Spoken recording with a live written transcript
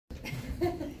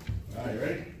Alright,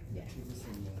 ready? Yeah.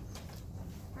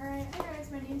 Alright, hi guys,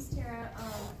 my name's Tara.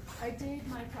 I did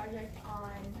my project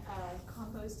on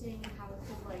composting and how it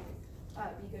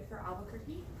could be good for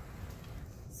Albuquerque.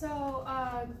 So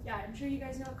yeah, I'm sure you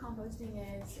guys know what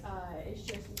composting is. It's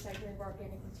just recycling of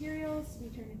organic materials to be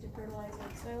turned into fertilizer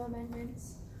and soil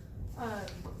amendments.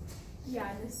 Yeah,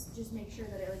 and this just makes sure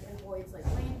that it avoids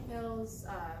landfills,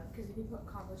 because if you put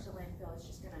compost in landfill, it's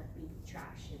just gonna be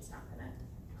trash. It's not gonna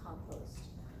compost.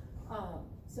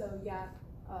 So yeah,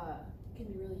 can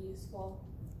be really useful.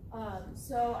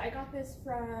 So I got this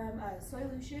from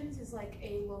Soilutions, is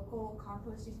a local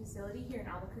composting facility here in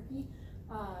Albuquerque.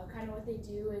 Kind of what they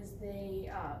do is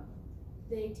they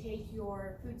take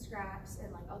your food scraps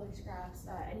and other scraps,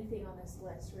 anything on this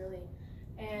list really,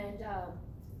 and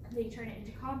they turn it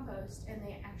into compost, and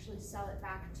they actually sell it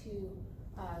back to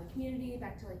the community,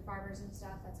 back to farmers and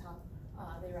stuff. That's how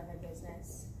they run their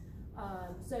business.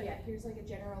 So yeah, here's a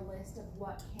general list of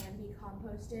what can be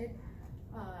composted.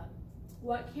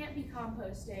 What can't be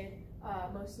composted,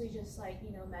 mostly just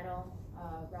metal,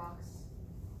 rocks,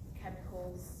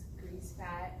 chemicals, grease,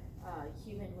 fat,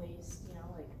 human waste,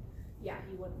 yeah,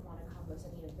 you wouldn't want to compost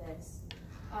any of this.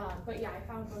 But yeah, I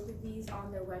found both of these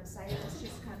on their website. It's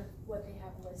just kind of what they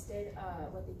have listed,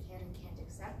 what they can and can't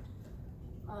accept.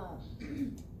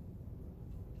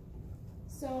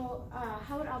 So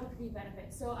how would Albuquerque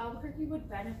benefit? So Albuquerque would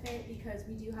benefit because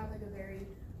we do have a very,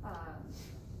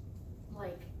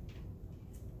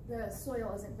 the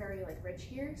soil isn't very rich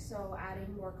here, so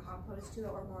adding more compost to it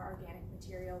or more organic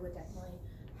material would definitely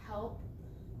help.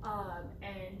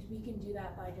 And we can do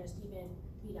that by just even,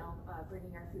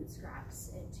 bringing our food scraps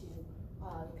into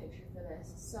the picture for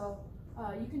this. So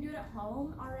you can do it at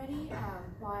home already,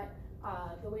 but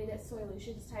the way that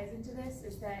Soilutions ties into this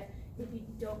is that if you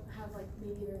don't have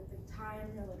maybe the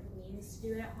time or the means to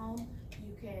do it at home,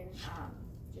 you can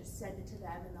just send it to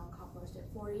them and they'll compost it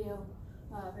for you.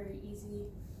 Very easy.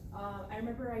 I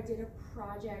remember I did a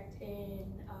project in,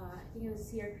 I think it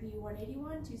was CRP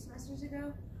 181 2 semesters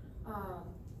ago,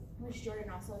 which Jordan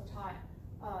also taught,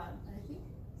 and I think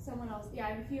someone else, yeah, I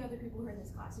have a few other people who are in this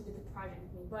class who did the project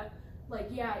with me, but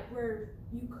yeah, where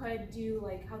you could do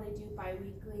how they do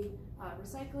bi-weekly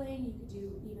recycling, you could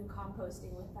do even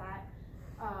composting with that.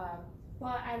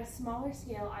 But at a smaller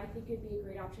scale, I think it'd be a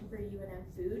great option for UNM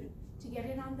Food to get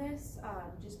in on this,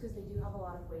 just because they do have a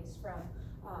lot of waste from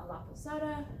Lopez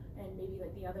and maybe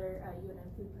the other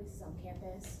UNM food places on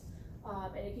campus.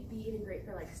 And it could be even great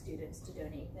for students to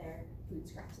donate their food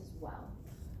scraps as well.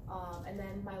 And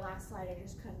then my last slide, I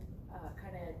just kind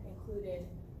of included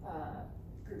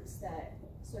groups that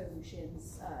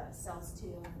Soilutions sells to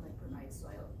and provides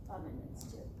soil amendments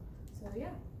to. So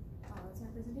yeah, that's my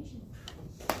presentation.